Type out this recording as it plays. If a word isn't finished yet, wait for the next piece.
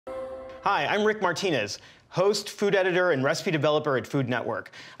Hi, I'm Rick Martinez, host, food editor, and recipe developer at Food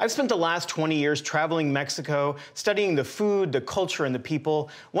Network. I've spent the last 20 years traveling Mexico, studying the food, the culture, and the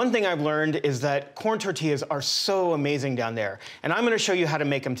people. One thing I've learned is that corn tortillas are so amazing down there, and I'm gonna show you how to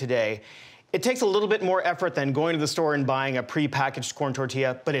make them today. It takes a little bit more effort than going to the store and buying a pre-packaged corn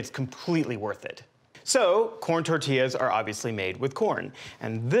tortilla, but it's completely worth it. So, corn tortillas are obviously made with corn,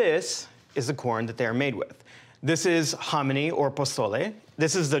 and this is the corn that they are made with. This is hominy or pozole.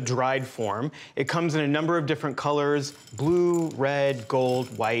 This is the dried form. It comes in a number of different colors: blue, red,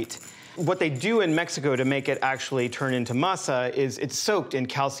 gold, white. What they do in Mexico to make it actually turn into masa is it's soaked in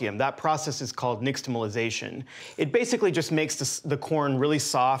calcium. That process is called nixtamalization. It basically just makes the corn really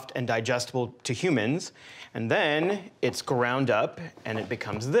soft and digestible to humans, and then it's ground up and it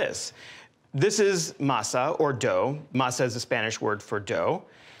becomes this. This is masa, or dough. Masa is a Spanish word for dough.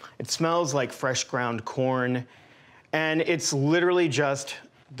 It smells like fresh ground corn, and it's literally just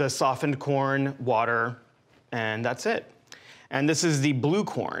the softened corn, water, and that's it. And this is the blue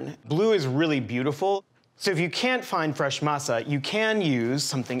corn. Blue is really beautiful. So if you can't find fresh masa, you can use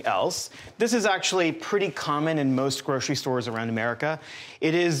something else. This is actually pretty common in most grocery stores around America.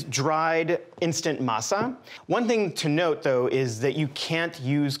 It is dried instant masa. One thing to note, though, is that you can't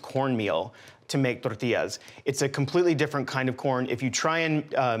use cornmeal to make tortillas. It's a completely different kind of corn. If you try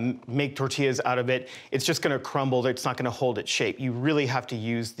and make tortillas out of it, it's just gonna crumble. It's not gonna hold its shape. You really have to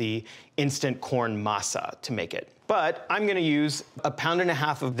use the instant corn masa to make it. But I'm gonna use 1.5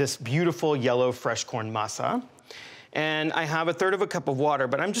 pounds of this beautiful yellow fresh corn masa. And I have 1/3 cup of water,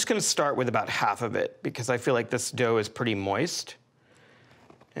 but I'm just gonna start with about half of it because I feel like this dough is pretty moist.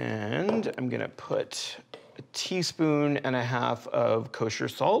 And I'm gonna put 1.5 teaspoons of kosher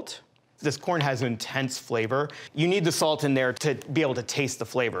salt. This corn has an intense flavor. You need the salt in there to be able to taste the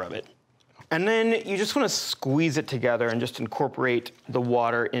flavor of it. And then you just wanna squeeze it together and just incorporate the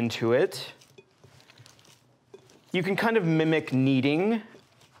water into it. You can kind of mimic kneading.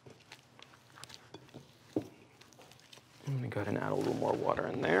 I'm gonna go ahead and add a little more water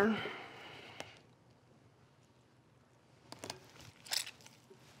in there.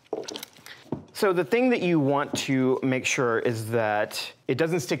 So the thing that you want to make sure is that it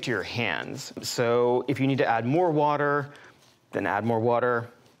doesn't stick to your hands. So if you need to add more water, then add more water.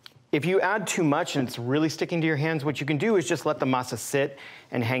 If you add too much and it's really sticking to your hands, what you can do is just let the masa sit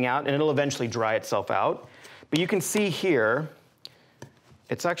and hang out, and it'll eventually dry itself out. But you can see here,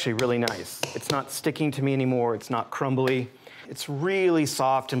 it's actually really nice. It's not sticking to me anymore. It's not crumbly. It's really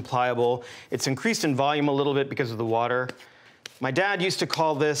soft and pliable. It's increased in volume a little bit because of the water. My dad used to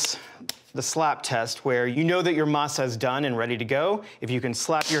call this the slap test, where you know that your masa is done and ready to go if you can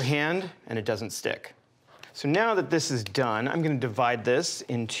slap your hand and it doesn't stick. So now that this is done, I'm gonna divide this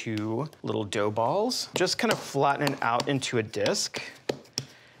into little dough balls. Just kind of flatten it out into a disc.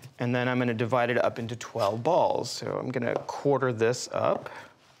 And then I'm gonna divide it up into 12 balls. So I'm gonna quarter this up.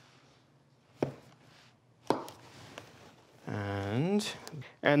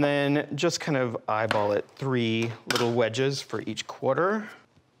 And then just kind of eyeball it 3 little wedges for each quarter.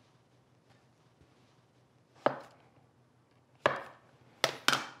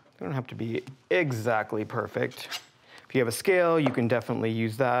 They don't have to be exactly perfect. If you have a scale, you can definitely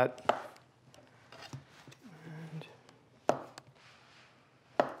use that. And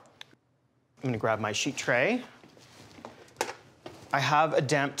I'm gonna grab my sheet tray. I have a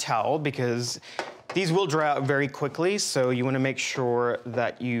damp towel because these will dry out very quickly, so you wanna make sure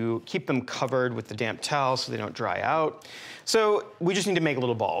that you keep them covered with the damp towel so they don't dry out. So we just need to make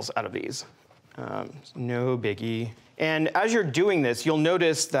little balls out of these. No biggie. And as you're doing this, you'll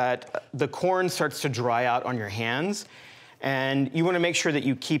notice that the corn starts to dry out on your hands, and you wanna make sure that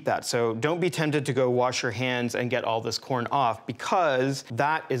you keep that. So don't be tempted to go wash your hands and get all this corn off, because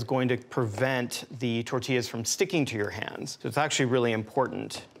that is going to prevent the tortillas from sticking to your hands. So it's actually really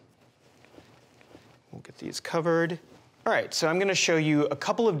important. We'll get these covered. All right, so I'm gonna show you a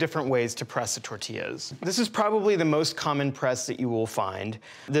couple of different ways to press the tortillas. This is probably the most common press that you will find.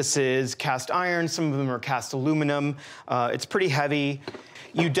 This is cast iron, some of them are cast aluminum. It's pretty heavy.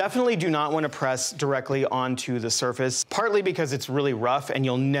 You definitely do not want to press directly onto the surface, partly because it's really rough and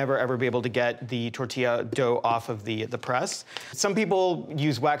you'll never ever be able to get the tortilla dough off of the press. Some people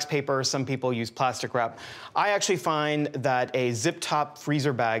use wax paper, some people use plastic wrap. I actually find that a zip top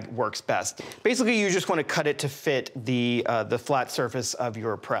freezer bag works best. Basically, you just want to cut it to fit the flat surface of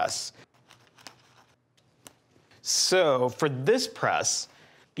your press. So for this press,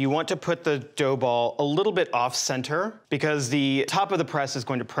 you want to put the dough ball a little bit off center because the top of the press is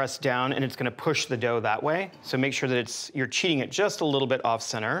going to press down and it's going to push the dough that way. So make sure that you're cheating it just a little bit off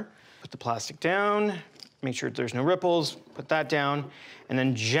center. Put the plastic down Make sure there's no ripples, put that down, and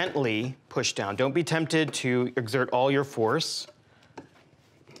then gently push down. Don't be tempted to exert all your force.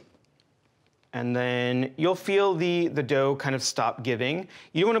 And then you'll feel the dough kind of stop giving.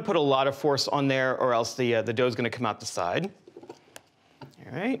 You don't want to put a lot of force on there or else the dough's gonna come out the side.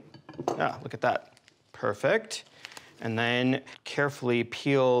 All right, look at that, perfect. And then carefully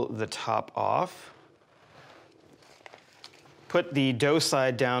peel the top off. Put the dough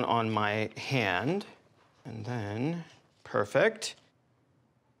side down on my hand, and then, perfect.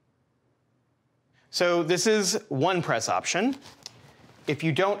 So this is one press option. If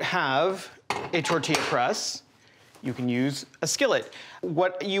you don't have a tortilla press, you can use a skillet.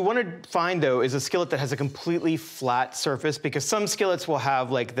 What you want to find, though, is a skillet that has a completely flat surface, because some skillets will have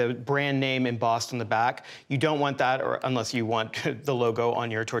like the brand name embossed on the back. You don't want that, or unless you want the logo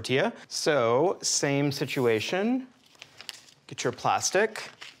on your tortilla. So same situation. Get your plastic,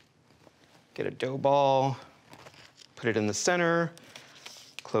 get a dough ball, put it in the center,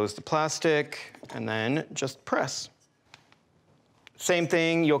 close the plastic, and then just press. Same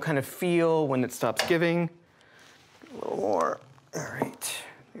thing, you'll kind of feel when it stops giving. A little more. All right,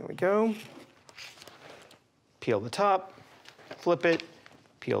 there we go. Peel the top, flip it,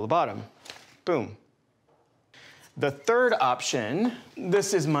 peel the bottom. Boom. The third option,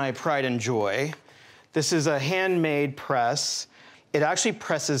 this is my pride and joy. This is a handmade press. It actually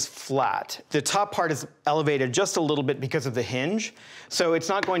presses flat. The top part is elevated just a little bit because of the hinge, so it's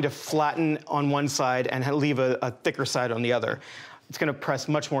not going to flatten on one side and leave a thicker side on the other. It's gonna press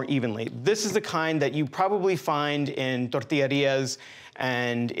much more evenly. This is the kind that you probably find in tortillerias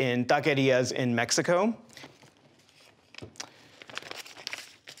and in taquerias in Mexico.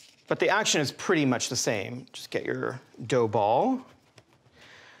 But the action is pretty much the same. Just get your dough ball.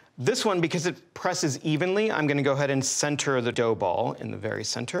 This one, because it presses evenly, I'm gonna go ahead and center the dough ball in the very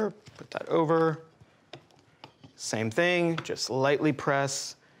center. Put that over. Same thing, just lightly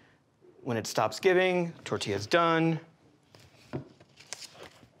press. When it stops giving, tortilla's done.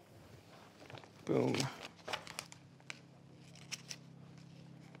 Boom.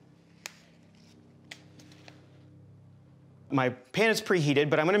 My pan is preheated,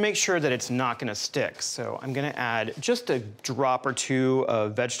 but I'm gonna make sure that it's not gonna stick. So I'm gonna add just a drop or two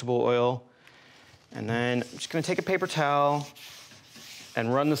of vegetable oil. And then I'm just gonna take a paper towel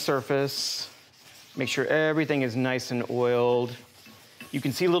and run the surface. Make sure everything is nice and oiled. You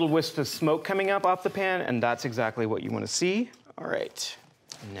can see little wisps of smoke coming up off the pan, and that's exactly what you wanna see. All right,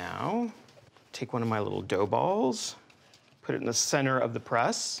 now take one of my little dough balls, put it in the center of the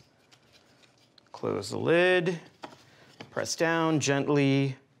press, close the lid, press down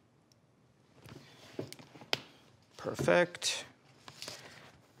gently. Perfect.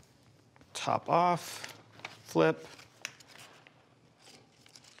 Top off, flip.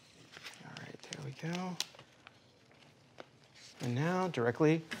 All right, there we go. And now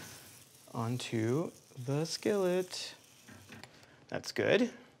directly onto the skillet. That's good.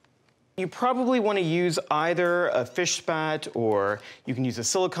 You probably want to use either a fish spat or you can use a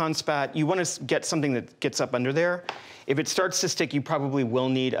silicone spat. You want to get something that gets up under there. If it starts to stick, you probably will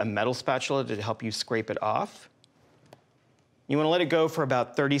need a metal spatula to help you scrape it off. You want to let it go for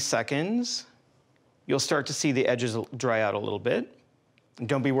about 30 seconds. You'll start to see the edges dry out a little bit. And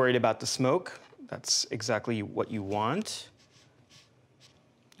don't be worried about the smoke. That's exactly what you want.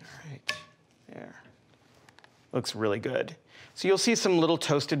 All right, there. Looks really good. So you'll see some little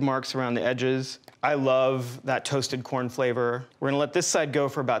toasted marks around the edges. I love that toasted corn flavor. We're gonna let this side go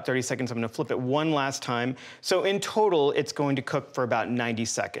for about 30 seconds. I'm gonna flip it one last time. So in total, it's going to cook for about 90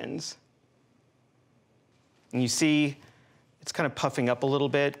 seconds. And you see, it's kind of puffing up a little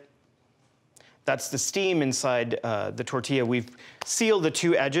bit. That's the steam inside the tortilla. We've sealed the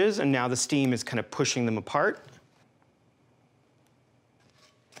two edges, and now the steam is kind of pushing them apart.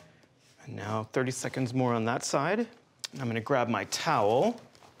 And now 30 seconds more on that side. I'm gonna grab my towel.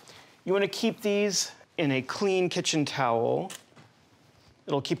 You wanna keep these in a clean kitchen towel.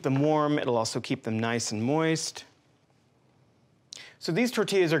 It'll keep them warm, it'll also keep them nice and moist. So these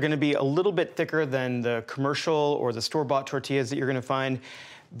tortillas are gonna be a little bit thicker than the commercial or the store-bought tortillas that you're gonna find.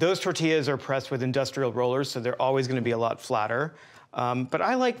 Those tortillas are pressed with industrial rollers, so they're always gonna be a lot flatter. But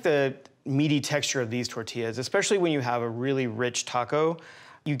I like the meaty texture of these tortillas, especially when you have a really rich taco.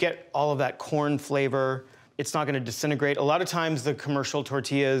 You get all of that corn flavor. It's not gonna disintegrate. A lot of times the commercial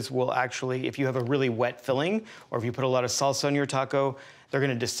tortillas will actually, if you have a really wet filling, or if you put a lot of salsa on your taco, they're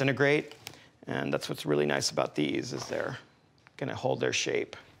gonna disintegrate. And that's what's really nice about these, is they're gonna hold their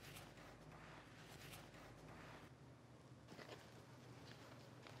shape.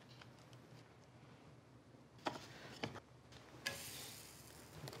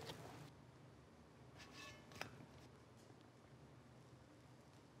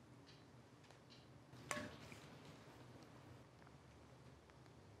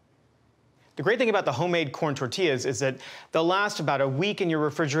 The great thing about the homemade corn tortillas is that they'll last about a week in your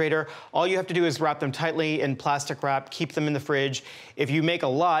refrigerator. All you have to do is wrap them tightly in plastic wrap, keep them in the fridge. If you make a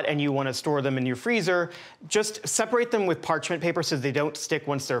lot and you want to store them in your freezer, just separate them with parchment paper so they don't stick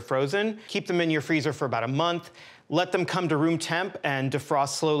once they're frozen. Keep them in your freezer for about a month. Let them come to room temp and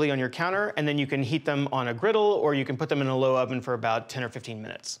defrost slowly on your counter, and then you can heat them on a griddle or you can put them in a low oven for about 10 or 15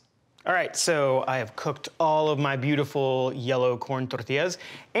 minutes. All right, so I have cooked all of my beautiful yellow corn tortillas,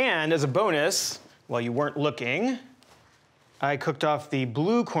 and as a bonus, while you weren't looking, I cooked off the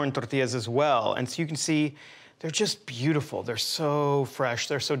blue corn tortillas as well. And so you can see they're just beautiful. They're so fresh,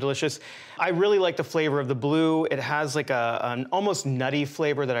 they're so delicious. I really like the flavor of the blue. It has like an almost nutty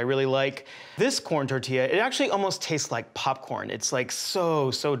flavor that I really like. This corn tortilla, it actually almost tastes like popcorn. It's like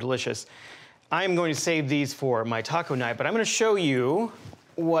so delicious. I'm going to save these for my taco night, but I'm gonna show you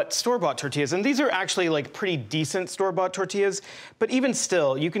what store-bought tortillas, and these are actually like pretty decent store-bought tortillas, but even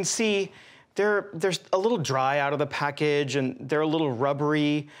still, you can see they're a little dry out of the package and they're a little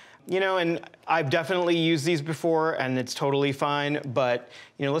rubbery, you know, and I've definitely used these before and it's totally fine, but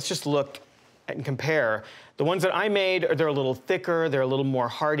you know, let's just look and compare. The ones that I made, they're a little thicker, they're a little more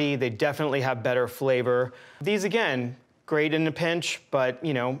hearty, they definitely have better flavor. These again, great in a pinch, but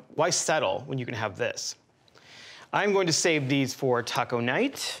you know, why settle when you can have this? I'm going to save these for taco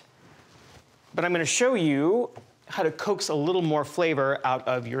night, but I'm going to show you how to coax a little more flavor out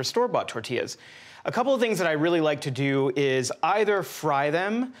of your store-bought tortillas. A couple of things that I really like to do is either fry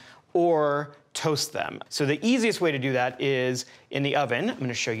them or toast them. So the easiest way to do that is in the oven. I'm going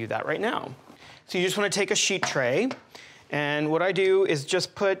to show you that right now. So you just want to take a sheet tray, and what I do is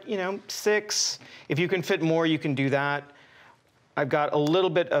just put, you know, 6. If you can fit more, you can do that. I've got a little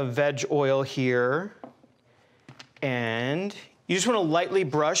bit of veg oil here. And you just want to lightly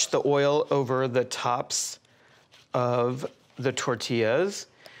brush the oil over the tops of the tortillas.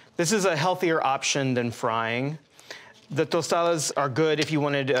 This is a healthier option than frying. The tostadas are good if you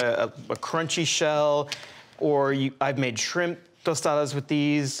wanted a crunchy shell, or I've made shrimp tostadas with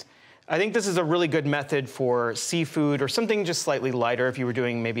these. I think this is a really good method for seafood or something just slightly lighter if you were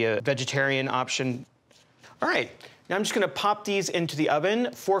doing maybe a vegetarian option. All right, now I'm just going to pop these into the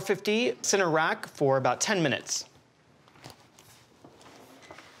oven, 450 center rack for about 10 minutes.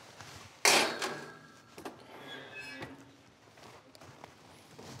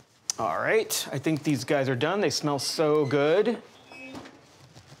 All right, I think these guys are done. They smell so good.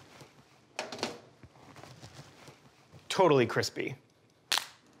 Totally crispy.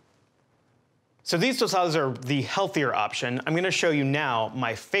 So these tostadas are the healthier option. I'm gonna show you now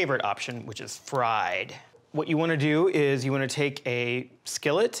my favorite option, which is fried. What you wanna do is you wanna take a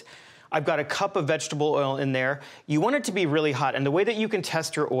skillet. I've got a cup of vegetable oil in there. You want it to be really hot, and the way that you can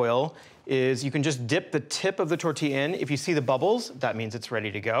test your oil is you can just dip the tip of the tortilla in. If you see the bubbles, that means it's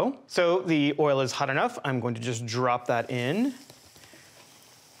ready to go. So the oil is hot enough. I'm going to just drop that in.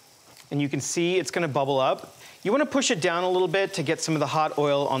 And you can see it's gonna bubble up. You wanna push it down a little bit to get some of the hot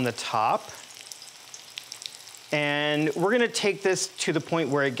oil on the top. And we're gonna take this to the point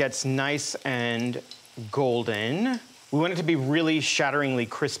where it gets nice and golden. We want it to be really shatteringly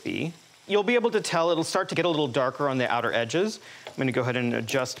crispy. You'll be able to tell it'll start to get a little darker on the outer edges. I'm gonna go ahead and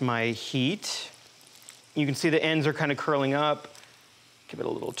adjust my heat. You can see the ends are kind of curling up. Give it a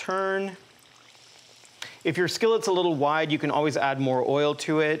little turn. If your skillet's a little wide, you can always add more oil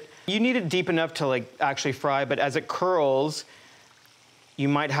to it. You need it deep enough to like actually fry, but as it curls, you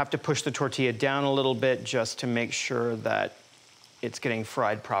might have to push the tortilla down a little bit just to make sure that it's getting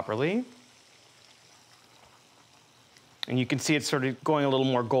fried properly. And you can see it's sort of going a little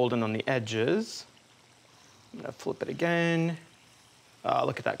more golden on the edges. I'm gonna flip it again.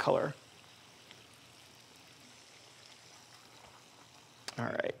 Look at that color. All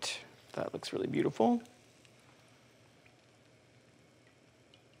right, that looks really beautiful.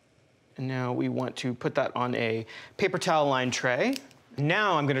 And now we want to put that on a paper towel lined tray.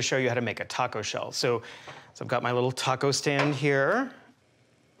 Now I'm gonna show you how to make a taco shell. So I've got my little taco stand here.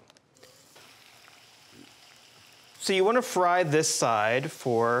 So you want to fry this side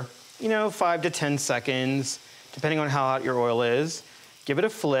for, 5 to 10 seconds, depending on how hot your oil is. Give it a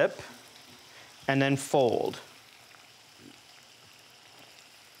flip, and then fold.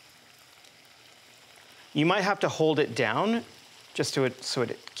 You might have to hold it down just so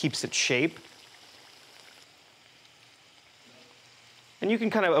it keeps its shape. And you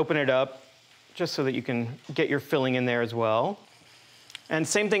can kind of open it up just so that you can get your filling in there as well. And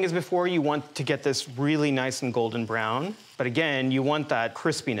same thing as before, you want to get this really nice and golden brown. But again, you want that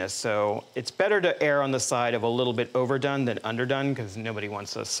crispiness, so it's better to err on the side of a little bit overdone than underdone, because nobody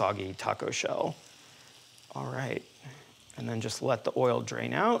wants a soggy taco shell. All right, and then just let the oil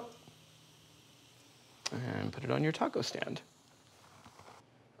drain out. and put it on your taco stand.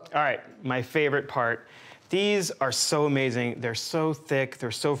 All right, my favorite part. These are so amazing. They're so thick,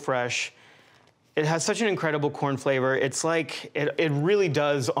 they're so fresh. It has such an incredible corn flavor. It's like, it really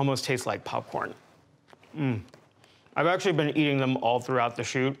does almost taste like popcorn. I've actually been eating them all throughout the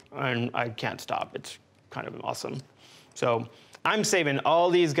shoot, and I can't stop. It's kind of awesome. So I'm saving all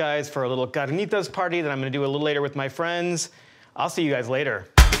these guys for a little carnitas party that I'm gonna do a little later with my friends. I'll see you guys later.